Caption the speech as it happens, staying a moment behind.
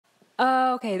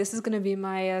Okay, this is gonna be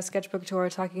my sketchbook tour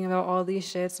talking about all these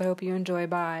shits. I hope you enjoy.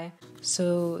 Bye.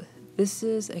 So this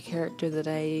is a character that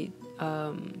I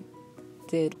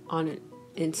did on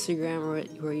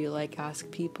Instagram, where you like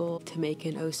ask people to make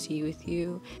an OC with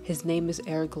you. His name is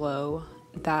Airglow.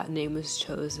 That name was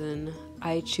chosen.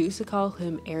 I choose to call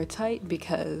him Airtight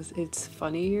because it's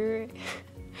funnier.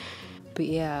 But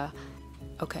yeah,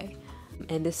 okay.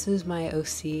 And this is my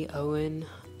OC, Owen.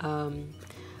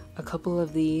 A couple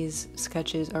of these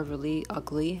sketches are really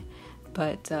ugly,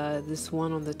 but this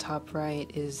one on the top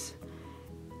right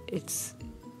it's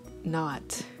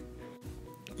not.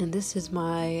 And this is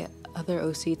my other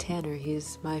OC, Tanner.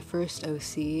 He's my first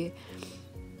OC.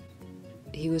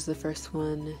 He was the first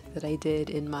one that I did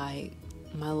in my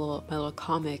little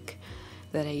comic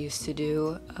that I used to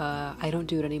do. I don't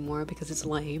do it anymore because it's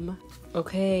lame.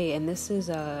 Okay, and this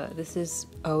is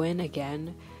Owen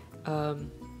again.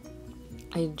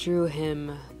 I drew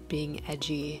him being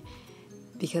edgy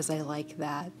because I like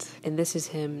that. And this is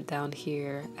him down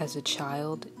here as a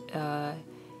child.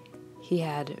 He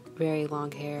had very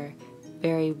long hair,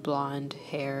 very blonde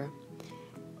hair.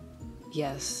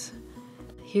 Yes.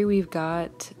 Here we've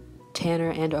got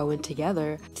Tanner and Owen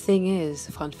together. Thing is,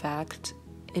 fun fact,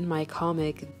 in my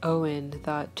comic, Owen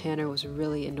thought Tanner was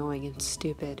really annoying and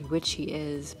stupid, which he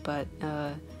is, but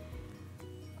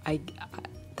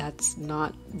that's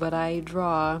not what I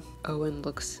draw. Owen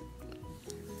looks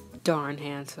darn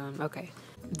handsome. Okay.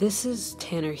 This is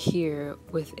Tanner here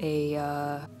with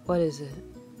a, what is it?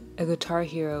 A Guitar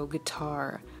Hero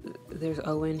guitar. There's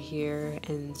Owen here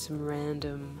and some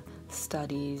random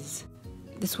studies.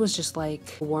 This was just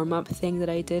like a warm-up thing that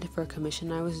I did for a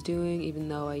commission I was doing, even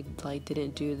though I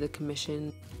didn't do the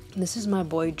commission. This is my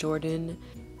boy Jordan.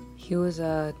 He was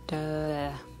a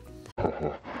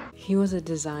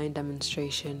design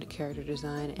demonstration, character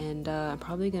design, and I'm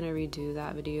probably gonna redo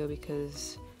that video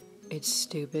because it's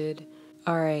stupid.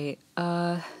 Alright,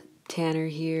 Tanner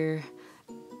here.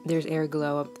 There's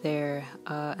Airglow up there,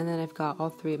 and then I've got all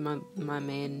three of my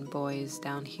main boys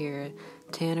down here.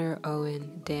 Tanner,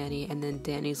 Owen, Danny, and then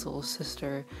Danny's little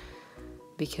sister,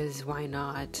 because why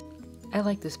not? I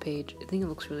like this page. I think it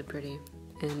looks really pretty,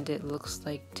 and it looks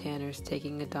like Tanner's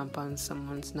taking a dump on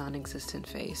someone's non-existent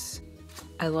face.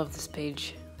 I love this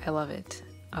page. I love it.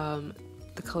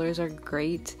 The colors are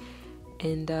great,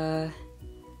 and I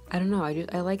don't know,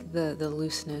 I like the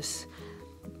looseness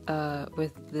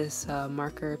with this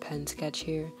marker pen sketch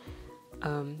here.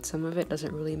 Some of it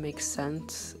doesn't really make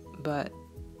sense, but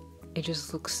it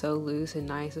just looks so loose and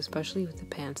nice, especially with the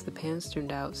pants. The pants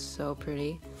turned out so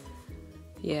pretty.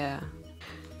 Yeah.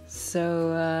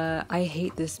 So I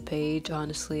hate this page,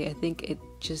 honestly. I think it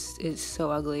just is so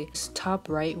ugly. This top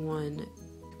right one,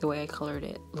 the way I colored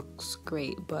it, looks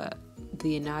great, but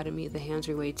the anatomy, the hands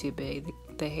are way too big.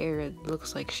 The hair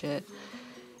looks like shit.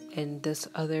 And this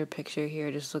other picture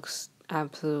here just looks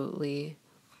absolutely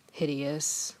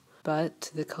hideous.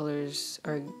 But the colors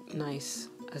are nice,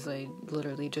 as I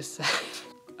literally just said.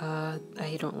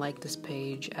 I don't like this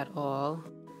page at all.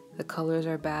 The colors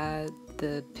are bad,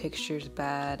 the picture's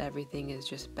bad, everything is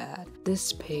just bad.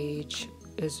 This page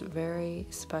is very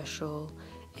special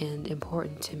and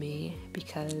important to me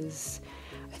because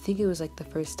I think it was like the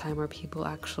first time where people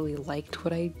actually liked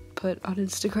what I put on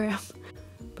Instagram.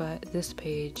 But this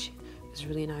page is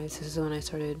really nice. This is when I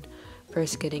started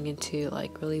first getting into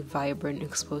like really vibrant,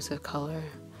 explosive color.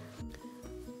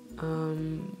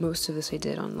 Most of this I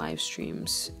did on live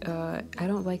streams. I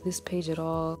don't like this page at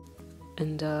all.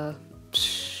 And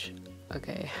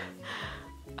okay.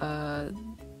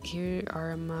 Here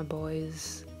are my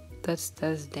boys. That's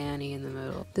Danny in the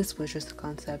middle. This was just a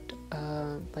concept,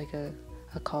 like a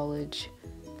college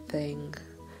thing.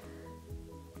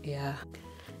 Yeah.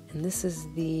 And this is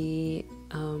the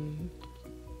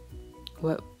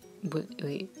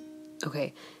wait.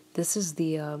 Okay. This is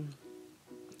the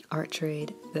art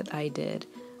trade that I did.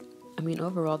 I mean,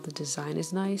 overall the design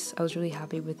is nice. I was really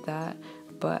happy with that,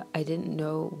 but I didn't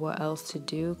know what else to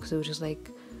do because it was just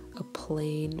like a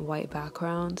plain white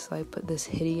background. So I put this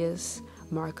hideous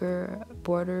marker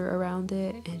border around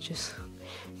it, and it's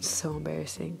so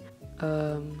embarrassing.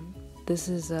 This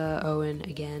is Owen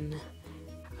again.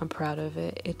 I'm proud of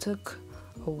it. It took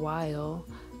a while.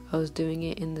 I was doing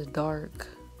it in the dark,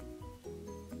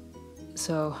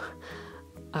 so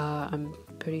I'm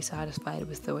pretty satisfied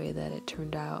with the way that it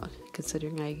turned out,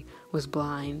 considering I was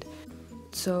blind.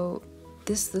 So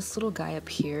this little guy up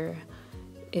here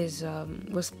is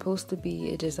was supposed to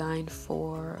be a design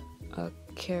for a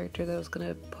character that I was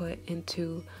gonna put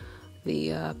into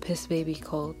the Piss Baby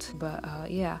cult, but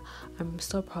yeah, I'm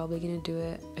still probably gonna do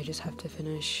it. I just have to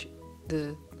finish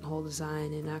the whole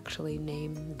design and actually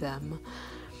name them.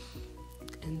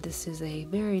 And this is a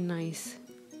very nice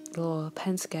little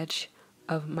pen sketch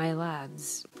of my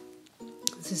lads.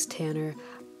 This is Tanner.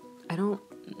 I don't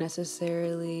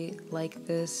necessarily like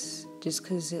this just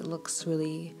because it looks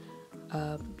really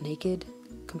naked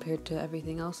compared to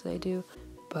everything else that I do,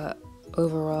 but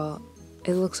overall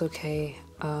it looks okay.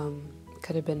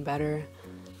 Could have been better.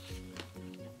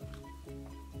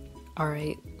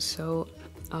 Alright, so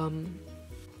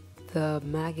the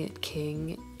Maggot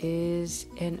King is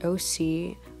an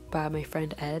OC by my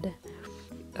friend Ed.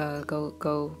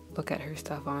 Go look at her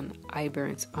stuff on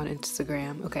iBurns on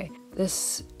Instagram. Okay,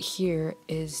 this here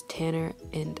is Tanner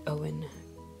and Owen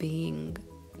being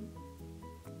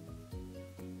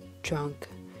drunk,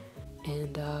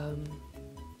 and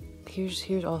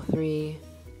here's all three,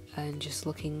 and just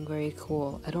looking very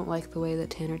cool. I don't like the way that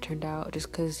Tanner turned out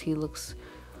just because he looks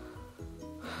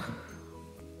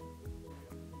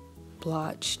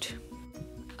blotched.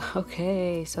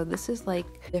 Okay, so this is like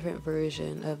a different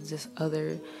version of this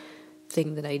other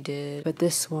thing that I did, but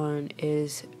this one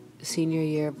is senior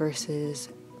year versus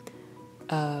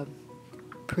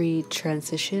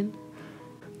pre-transition.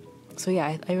 So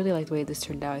yeah, I really like the way this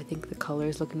turned out. I think the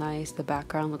colors look nice, the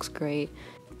background looks great.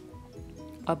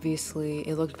 Obviously,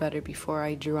 it looked better before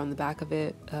I drew on the back of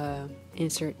it.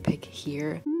 Insert pic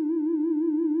here.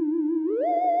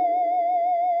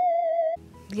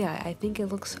 Yeah, I think it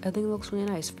looks really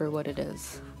nice for what it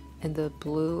is. And the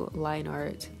blue line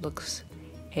art looks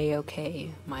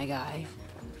a-okay, my guy.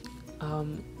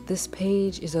 This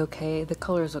page is okay. The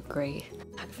colors look great.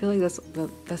 I feel like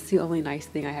that's the only nice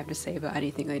thing I have to say about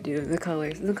anything I do. The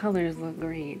colors look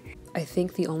great. I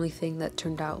think the only thing that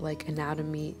turned out like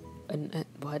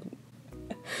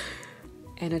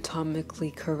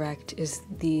anatomically correct is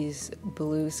these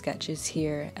blue sketches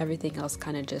here. Everything else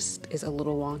kind of just is a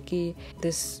little wonky.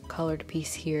 This colored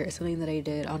piece here is something that I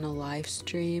did on a live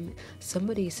stream.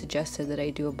 Somebody suggested that I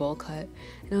do a bowl cut,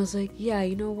 and I was like, yeah,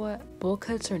 you know what, bowl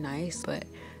cuts are nice, but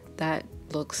that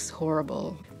looks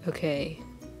horrible. Okay,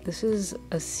 this is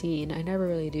a scene. I never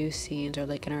really do scenes or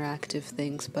like interactive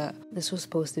things, but this was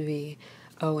supposed to be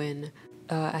Owen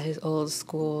at his old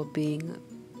school being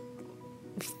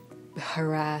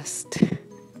harassed.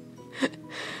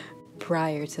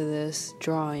 Prior to this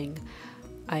drawing,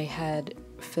 I had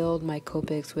filled my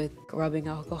Copics with rubbing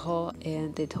alcohol,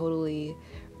 and they totally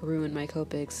ruined my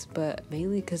Copics, but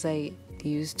mainly because I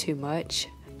used too much.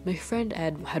 My friend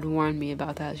Ed had warned me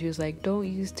about that. She was like, don't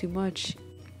use too much.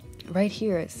 Right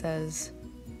here it says,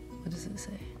 what does it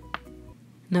say?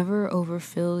 Never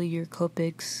overfill your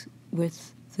Copics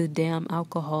with the damn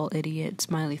alcohol, idiot,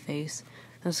 smiley face.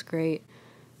 That's great.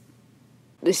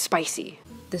 It's spicy.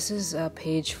 This is a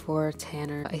page for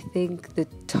Tanner. I think the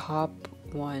top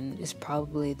one is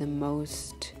probably the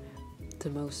most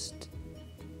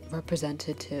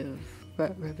representative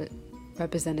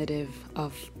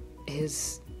of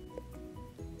his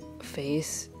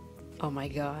face. Oh my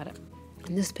god.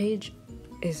 And this page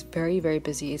is very, very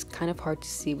busy. It's kind of hard to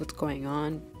see what's going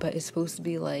on, but it's supposed to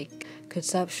be like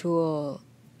conceptual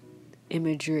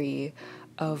imagery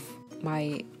of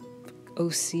my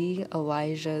OC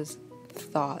Elijah's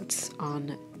thoughts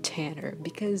on Tanner,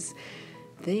 because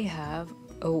they have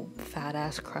a fat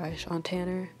ass crush on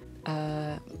Tanner,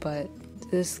 but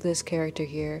this character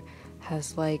here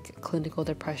has like clinical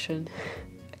depression.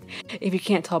 If you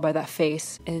can't tell by that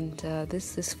face. And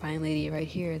this fine lady right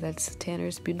here, that's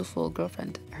Tanner's beautiful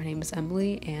girlfriend. Her name is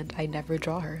Emily, and I never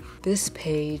draw her. This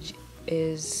page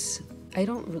is I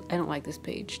don't like this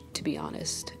page, to be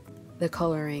honest. The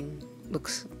coloring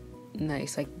looks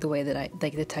nice, like the way that I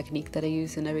like the technique that I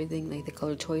use and everything, like the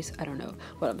color choice. I don't know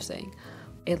what I'm saying.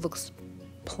 It looks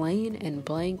plain and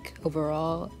blank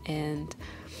overall, and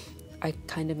I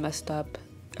kind of messed up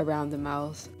around the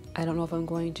mouth. I don't know if I'm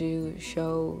going to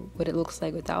show what it looks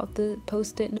like without the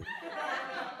post-it.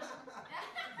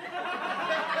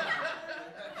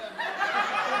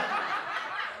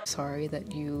 Sorry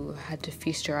that you had to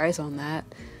feast your eyes on that,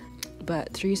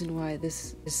 but the reason why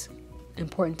this is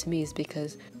important to me is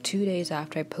because 2 days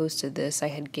after I posted this, I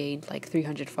had gained like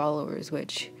 300 followers,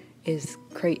 which is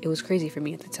it was crazy for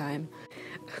me at the time.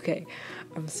 Okay,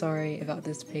 I'm sorry about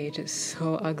this page. It's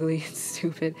so ugly and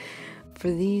stupid. For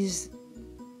these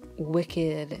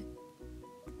wicked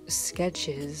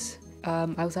sketches,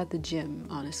 I was at the gym,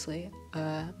 honestly.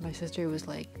 My sister was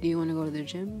like, do you want to go to the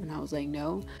gym? And I was like,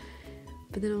 no.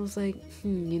 But then I was like,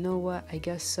 you know what, I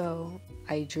guess so.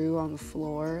 I drew on the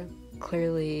floor.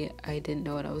 Clearly I didn't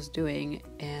know what I was doing,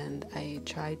 and I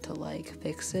tried to like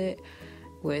fix it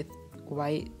with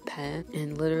white pen,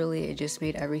 and literally it just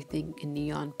made everything in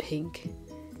neon pink.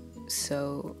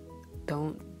 so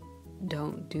don't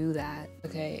do that.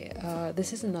 Okay,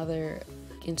 this is another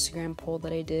Instagram poll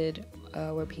that I did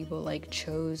where people like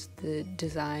chose the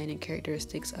design and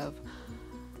characteristics of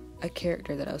a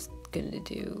character that I was gonna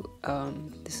do.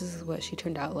 This is what she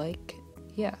turned out like.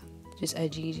 Yeah, just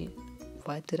edgy.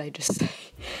 What did I just say?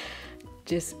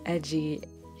 Just edgy.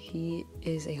 He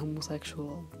is a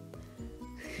homosexual.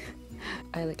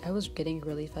 I was getting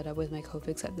really fed up with my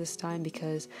Copics at this time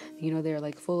because, you know, they're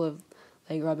like full of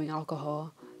like rubbing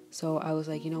alcohol. So I was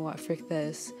like, you know what, frick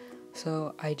this.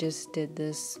 So I just did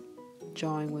this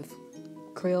drawing with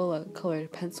Crayola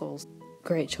colored pencils.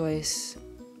 Great choice.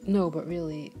 No, but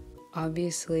really,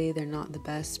 obviously they're not the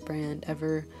best brand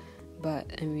ever,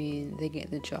 but I mean, they get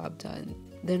the job done.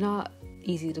 They're not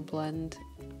easy to blend,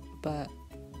 but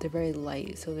they're very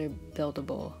light, so they're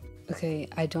buildable. Okay,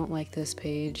 I don't like this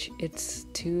page. It's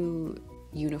too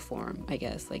uniform, I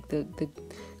guess. Like the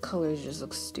colors just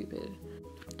look stupid.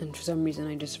 And for some reason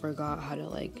I just forgot how to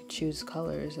like choose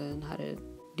colors and how to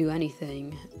do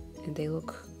anything. And they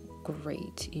look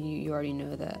great. You already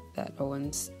know that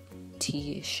Owen's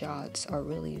tea shots are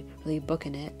really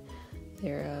booking it.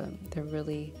 They're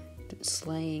really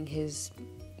slaying his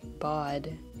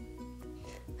bod.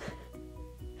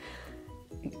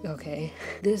 Okay,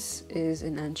 this is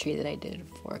an entry that I did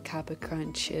for Kappa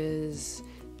Crunch's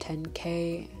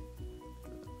 10K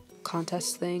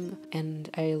contest thing, and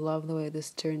I love the way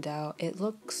this turned out. It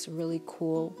looks really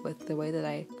cool with the way that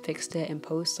I fixed it in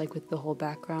post, like with the whole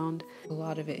background. A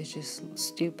lot of it is just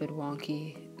stupid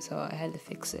wonky, so I had to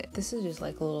fix it. This is just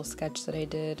like a little sketch that I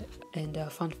did, and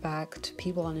fun fact,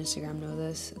 people on Instagram know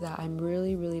this, that I'm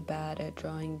really bad at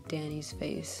drawing Danny's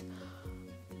face.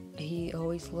 He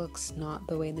always looks not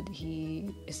the way that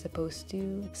he is supposed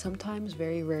to. Sometimes,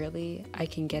 very rarely, I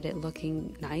can get it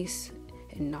looking nice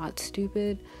and not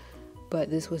stupid,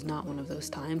 but this was not one of those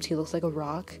times. He looks like a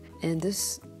rock. And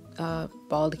this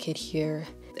bald kid here,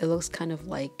 it looks kind of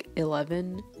like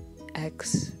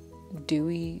 11x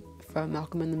Dewey from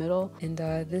Malcolm in the Middle. And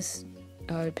this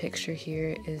picture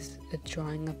here is a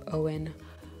drawing of Owen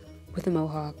with a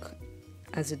mohawk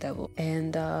as a devil.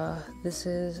 And this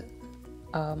is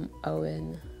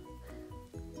Owen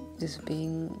just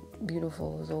being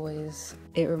beautiful as always.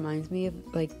 It reminds me of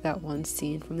like that one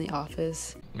scene from The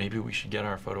Office. Maybe we should get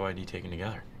our photo ID taken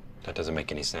together. That doesn't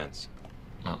make any sense.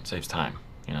 Well, it saves time,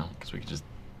 you know, because we could just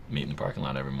meet in the parking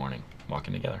lot every morning,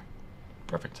 walking together.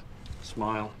 Perfect.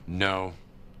 Smile. No.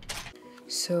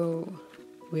 So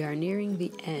we are nearing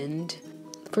the end.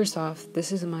 First off,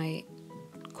 this is my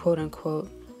quote-unquote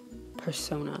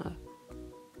persona.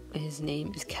 His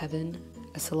name is Kevin,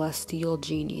 a celestial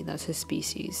genie, that's his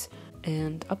species.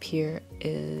 And up here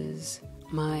is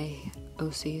my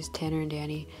OCs, Tanner and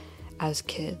Danny, as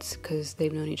kids, because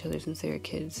they've known each other since they were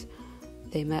kids.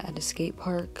 They met at a skate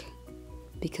park,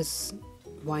 because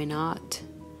why not?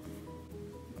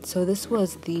 So this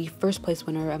was the first place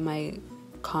winner at my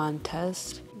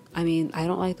contest. I mean, I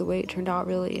don't like the way it turned out,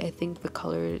 really. I think the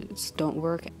colors don't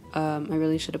work. I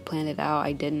really should have planned it out.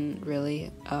 I didn't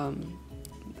really. I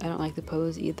don't like the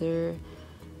pose either.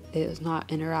 It was not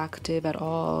interactive at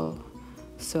all.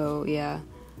 So yeah,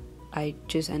 I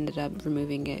just ended up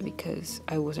removing it because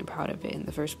I wasn't proud of it in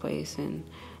the first place and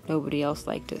nobody else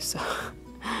liked it, so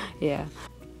yeah.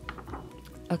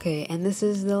 Okay, and this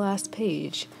is the last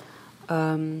page.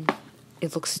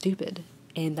 It looks stupid,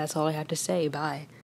 and that's all I have to say. Bye.